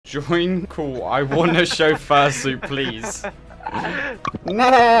Join. Cool. I want to show fursuit, please.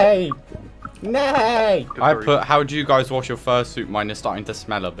 Nay! Nay! I put, how do you guys wash your fursuit? Mine is starting to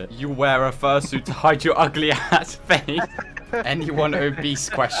smell a bit. You wear a fursuit to hide your ugly ass face. Anyone obese,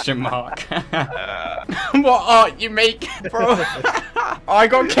 question mark. What art you make, bro? I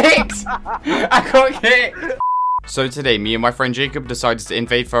got kicked! I got kicked! So today, me and my friend Jacob decided to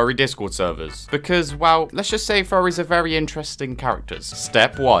invade furry Discord servers. Because, well, let's just say furries are very interesting characters.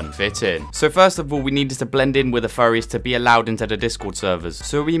 Step 1, fit in. So first of all, we needed to blend in with the furries to be allowed into the Discord servers.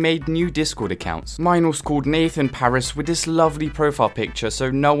 So we made new Discord accounts. Mine was called Nathan Paris with this lovely profile picture,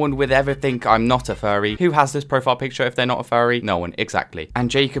 so no one would ever think I'm not a furry. Who has this profile picture if they're not a furry? No one, exactly. And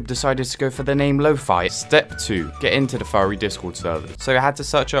Jacob decided to go for the name Lo-Fi. Step 2, get into the furry Discord servers. So I had to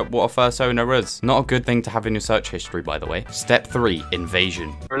search up what a fursuit is. Not a good thing to have in your search history, by the way. Step 3,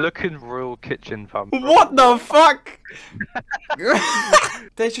 invasion. We're looking royal kitchen, fam. What the fuck?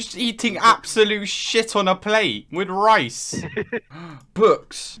 They're just eating absolute shit on a plate with rice.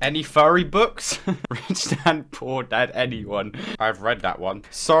 Books. Any furry books? Rich Dad, Poor Dad, anyone. I've read that one.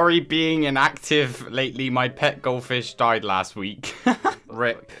 Sorry being inactive lately. My pet goldfish died last week.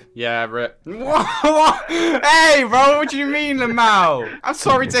 Rip. Yeah, rip. What? Hey, bro, what do you mean, Lamau? I'm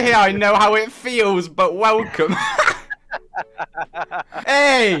sorry to hear. I know how it feels, but welcome.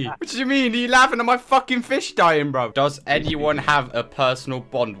 Hey, what do you mean? Are you laughing at my fucking fish dying, bro? Does anyone have a personal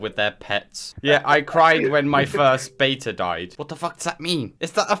bond with their pets? Yeah, I cried when my first beta died. What the fuck does that mean?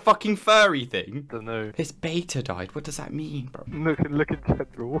 Is that a fucking furry thing? I don't know. His beta died. What does that mean, bro? Look in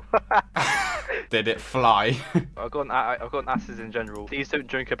general. Did it fly? I've got asses in general. Please don't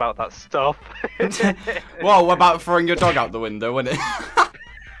drink about that stuff. Well, what about throwing your dog out the window, wouldn't it?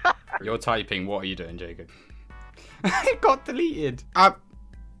 You're typing. What are you doing, Jacob? It got deleted.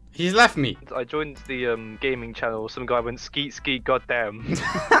 He's left me. I joined the gaming channel. Some guy went skeet skeet goddamn.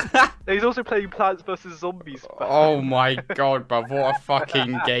 He's also playing Plants vs Zombies. Oh my god, bruv, what a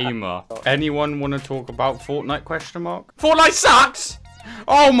fucking gamer. Anyone want to talk about Fortnite, question mark? Fortnite sucks!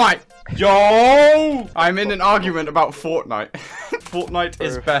 Oh my... Yo! I'm in an argument about Fortnite. Fortnite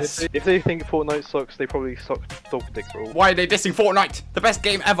is best. If they think Fortnite sucks, they probably suck dog dick, bro. Why are they dissing Fortnite? The best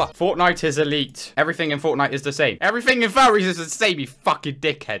game ever. Fortnite is elite. Everything in Fortnite is the same. Everything in furries is the same, you fucking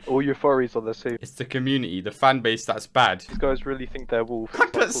dickhead. All your furries are the same. It's the community, the fan base that's bad. These guys really think they're wolves.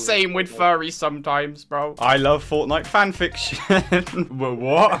 But same with furries sometimes, bro. I love Fortnite fanfiction. Well,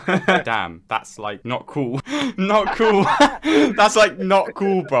 what? Damn, that's like not cool. Not cool. That's like not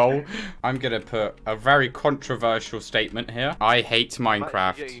cool, bro. I'm gonna put a very controversial statement here. I hate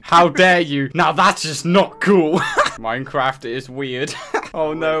Minecraft. How dare you? Now that's just not cool. Minecraft is weird.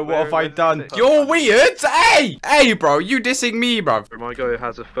 Oh no, what have I done? You're weird? Hey! Hey, bro, you dissing me, bro. My guy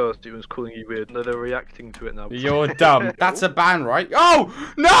has a fursuit was calling you weird. No, they're reacting to it now. You're dumb. That's a ban, right? Oh!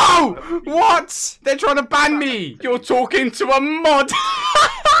 No! What? They're trying to ban me. You're talking to a mod.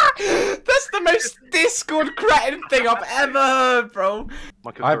 That's the most Discord cretin thing I've ever heard, bro.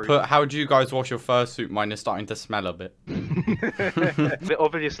 I put, how do you guys wash your fursuit? Mine is starting to smell a bit. They're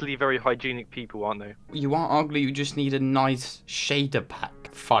obviously very hygienic people, aren't they? You aren't ugly, you just need a nice shader pack.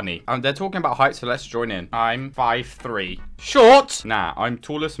 Funny. They're talking about height, so let's join in. I'm 5'3". Short? Nah, I'm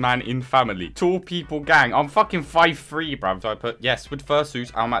tallest man in family. Tall people gang. I'm fucking 5'3", bruv. So I put, yes, with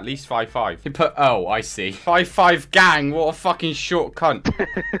fursuit, I'm at least 5'5". He put, oh, I see. 5'5" gang. What a fucking short cunt.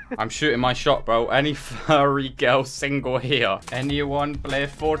 I'm shooting my shot, bro. Any furry girl single here? Anyone play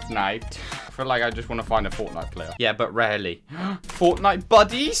Fortnite? I feel like I just want to find a Fortnite player. Yeah, but rarely. Fortnite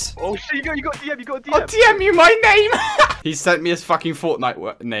buddies? Oh shit, you got DM, you got DM. I'll DM you my name. He sent me his fucking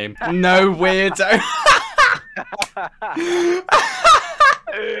Fortnite name. No weirdo.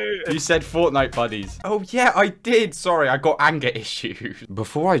 You said Fortnite buddies. Oh yeah, I did. Sorry, I got anger issues.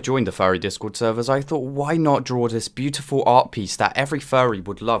 Before I joined the furry Discord servers, I thought, why not draw this beautiful art piece that every furry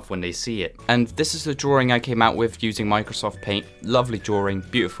would love when they see it? And this is the drawing I came out with using Microsoft Paint. Lovely drawing,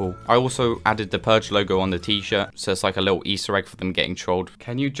 beautiful. I also added the Pxrge logo on the t-shirt, so it's like a little Easter egg for them getting trolled.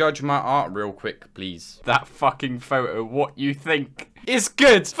 Can you judge my art real quick, please? That fucking photo, what you think? Is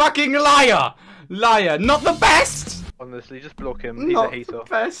good. Fucking liar. Liar. Not the best. Honestly, just block him. He's Not a hater. The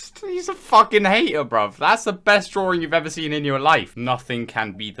best. He's a fucking hater, bruv. That's the best drawing you've ever seen in your life. Nothing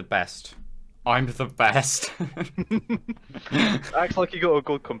can be the best. I'm the best. Acts like you got a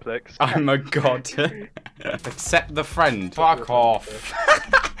god complex. I'm a god. Accept the friend. Fuck off.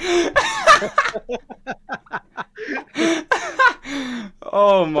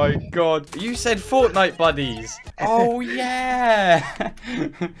 Oh my god. You said Fortnite buddies. Oh yeah.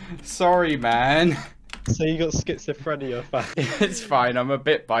 Sorry, man. So you got schizophrenia, fam. It's fine, I'm a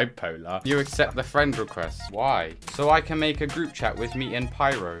bit bipolar. You accept the friend request. Why? So I can make a group chat with me and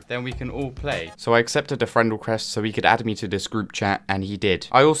Pyro. Then we can all play. So I accepted the friend request so he could add me to this group chat, and he did.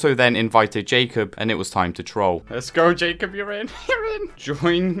 I also then invited Jacob, and it was time to troll. Let's go, Jacob, you're in. You're in.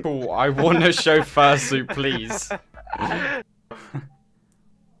 Join. Cool. I want to show fursuit, please.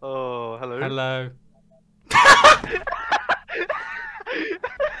 Oh, hello. Hello.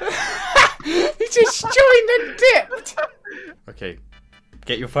 He just joined and dipped. Okay.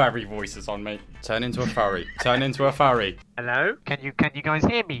 Get your furry voices on, mate. Turn into a furry. Turn into a furry. Hello? Can you guys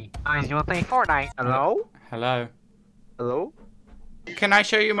hear me? Guys, you wanna play Fortnite? Hello? Hello. Hello? Can I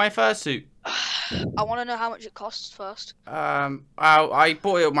show you my fursuit? I want to know how much it costs first. I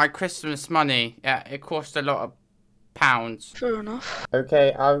bought it with my Christmas money. Yeah, it cost a lot of pounds. Fair enough.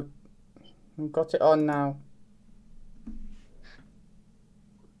 Okay, I've got it on now.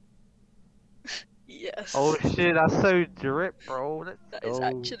 Yes. Oh shit, that's so drip, bro. That is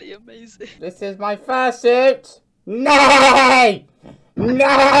actually amazing. This is my fursuit. Nay!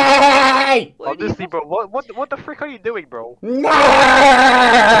 Nay! Honestly, bro, what the frick are you doing, bro?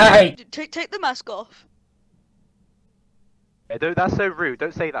 Nay! Take the mask off. Yeah, that's so rude.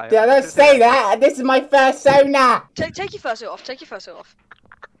 Don't say that. Yeah, don't say that. This is my fursona. Take your fursuit off. Take your fursuit off.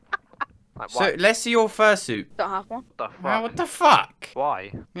 Like, So let's see your fursuit. Don't have one. what the fuck? Man, what the fuck?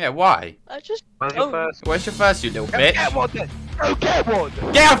 Why? Yeah, why? I just. Where's your Oh. first? Where's your fursuit, little bitch? Get one then! Go get one!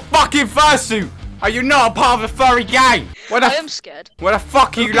 Get a fucking fursuit! Are you not a part of a furry gang? Where the I am scared. Where the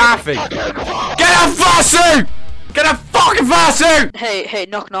fuck are you laughing? Get a fursuit! Get a fucking fursuit! Hey,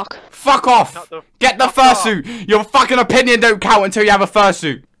 knock knock. Fuck off! Not the- Get the fuck off. fursuit! Your fucking opinion don't count until you have a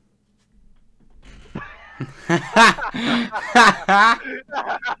fursuit.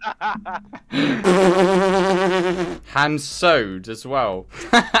 Hand sewed as well.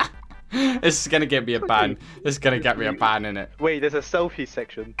 This is gonna get me a ban. This is gonna get me a ban in it. Wait, there's a selfie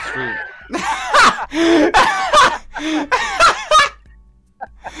section.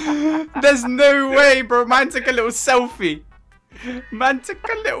 There's no way, bro. Man took a little selfie. Man took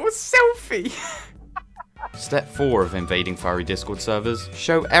a little selfie. Step 4 of invading furry Discord servers.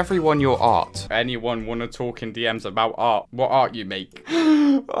 Show everyone your art. Anyone want to talk in DMs about art? What art you make?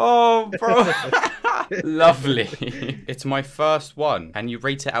 Oh, bro. Lovely. It's my first one, and you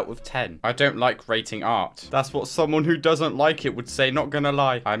rate it out of 10. I don't like rating art. That's what someone who doesn't like it would say, not gonna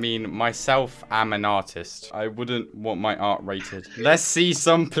lie. I mean, myself am an artist. I wouldn't want my art rated. Let's see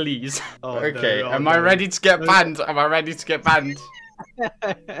some, please. Oh, Okay, no, am I ready to get banned? Am I ready to get banned?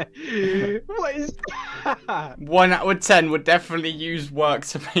 What is that? 1 out of 10 would definitely use work,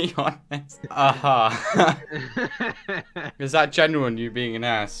 to be honest. Is that genuine, you being an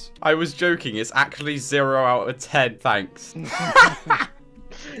ass? I was joking, it's actually 0 out of 10, thanks.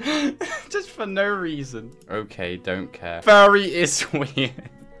 Just for no reason. Okay, don't care. Furry is weird.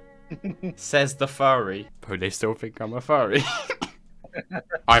 Says the furry. But they still think I'm a furry.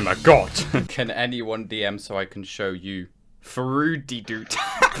 I'm a god. Can anyone DM so I can show you? Fruity dude.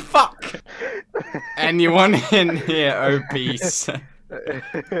 Fuck. Anyone in here obese?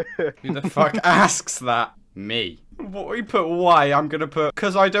 Who the fuck asks that? Me. What we put why? I'm gonna put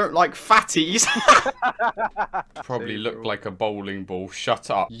because I don't like fatties. Probably look like a bowling ball.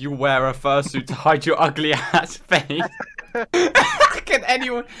 Shut up. You wear a fursuit to hide your ugly ass face. Can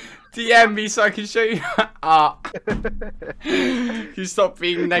anyone DM me so I can show you art? You stop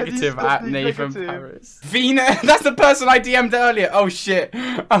being negative at Nathan Paris. Vina, that's the person I DM'd earlier. Oh shit.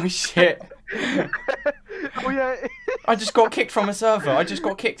 Oh shit. Oh yeah. I just got kicked from a server. I just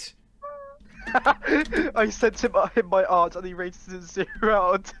got kicked. I sent him my art and he rated it 0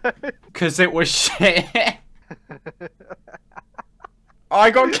 out of 10. Cause it was shit. I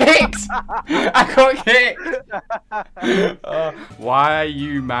got kicked! I got kicked! Why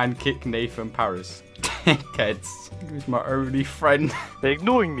you man kick Nathan Paris? Kids. He was my only friend. They're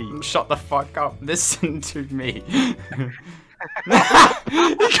ignoring me. Shut the fuck up. Listen to me. He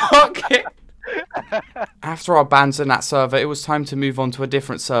got kicked. After our bans in that server, it was time to move on to a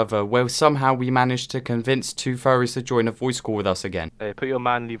different server where somehow we managed to convince 2 furries to join a voice call with us again. Hey, put your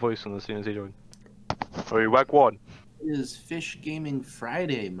manly voice on as soon as you join. Oh, whack one. Is Fish Gaming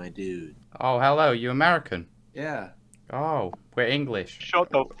Friday, my dude. Oh, hello. You American? Yeah. Oh, we're English.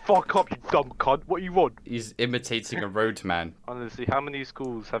 Shut the fuck up, you dumb cunt. What you want? He's imitating a roadman. Honestly, how many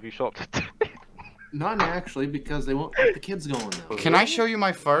schools have you shopped at? None actually, because they won't let the kids go in now. Can I show you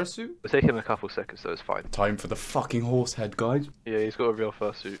my fursuit? It'll take him a couple seconds, so it's fine. Time for the fucking horse head, guys. Yeah, he's got a real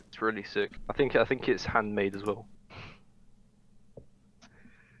fursuit. It's really sick. I think it's handmade as well.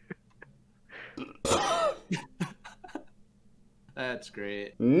 That's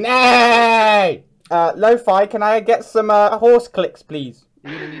great. Nay! Lo-Fi, can I get some horse clicks, please?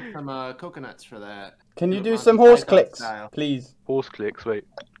 You're gonna need some coconuts for that. Can you do Want some the horse python clicks, style. please? Horse clicks, wait.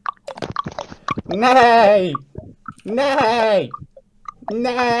 Nay! Nay!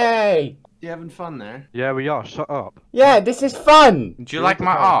 Nay! You having fun there? Yeah, we are. Shut up. Yeah, this is fun! Do you You're like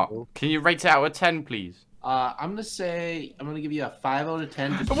my art? powerful. Can you rate it out of 10, please? I'm gonna give you a 5 out of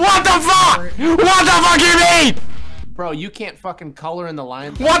 10. Just What the fuck?! What the fuck you mean?! Bro, you can't fucking color in the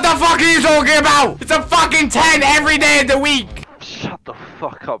lines. What the fuck are you talking about?! It's a fucking 10 every day of the week! Shut the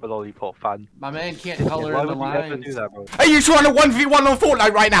fuck up, Lollipop fan. My man can't color Why in the would you ever lines. do that, bro? Are you trying to 1v1 on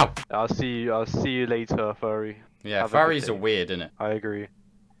Fortnite right now?! I'll see you later, Furry. Yeah, Have a good furries day. are weird, innit? I agree.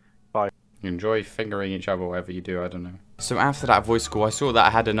 You enjoy fingering each other, whatever you do, I don't know. So after that voice call, I saw that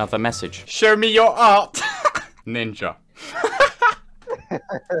I had another message. Show me your art! Ninja.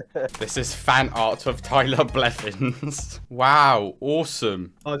 This is fan art of Tyler Blevins. Wow,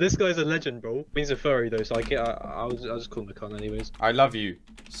 awesome. Oh, this guy's a legend, bro. He's a furry though, so I'll just call him a con anyways. I love you.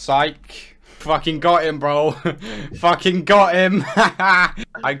 Psych. Fucking got him, bro. Fucking got him.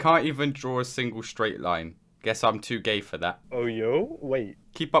 I can't even draw a single straight line. Guess I'm too gay for that. Oh, yo, wait.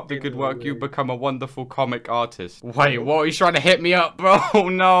 Keep up the good work. You become a wonderful comic artist. Wait, what? Are you trying to hit me up, bro?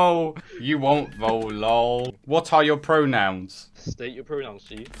 No. You won't, lol. What are your pronouns? State your pronouns,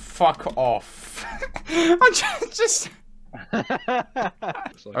 G. Fuck off. I just...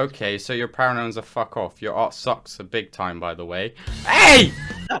 Okay, so your pronouns are fuck off. Your art sucks a big time, by the way. Hey!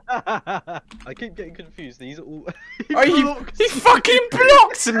 I keep getting confused. These are all. He fucking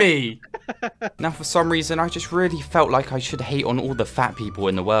blocked me! Now, for some reason, I just really felt like I should hate on all the fat people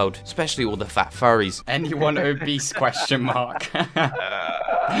in the world, especially all the fat furries. Anyone obese, question mark.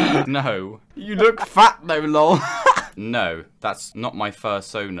 No. You look fat though, lol. No, that's not my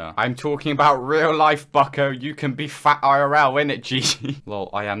fursona. I'm talking about real life, bucko. You can be fat IRL, innit, G? Lol,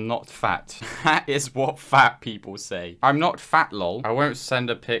 I am not fat. That is what fat people say. I'm not fat, lol. I won't send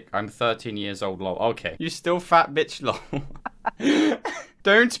a pic. I'm 13 years old, lol. Okay. You still fat, bitch, lol.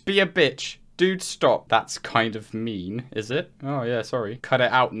 Don't be a bitch. Dude, stop. That's kind of mean, is it? Oh, yeah, sorry. Cut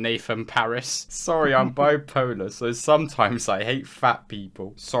it out, Nathan Paris. Sorry, I'm bipolar, so sometimes I hate fat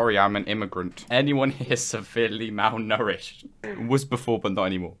people. Sorry, I'm an immigrant. Anyone here severely malnourished? Was before, but not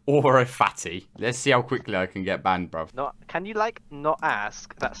anymore. Or a fatty. Let's see how quickly I can get banned, bruv. Can you, like, not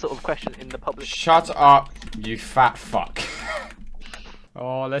ask that sort of question in the public? Shut up, you fat fuck.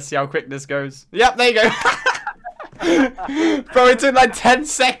 Oh, let's see how quick this goes. Yep, there you go. Bro, it took like 10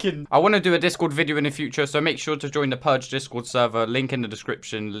 seconds. I want to do a Discord video in the future, so make sure to join the Pxrge Discord server. Link in the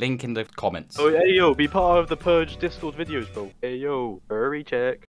description, link in the comments. Oh, hey, yo, be part of the Purge Discord videos, bro. Hey, yo, furry check.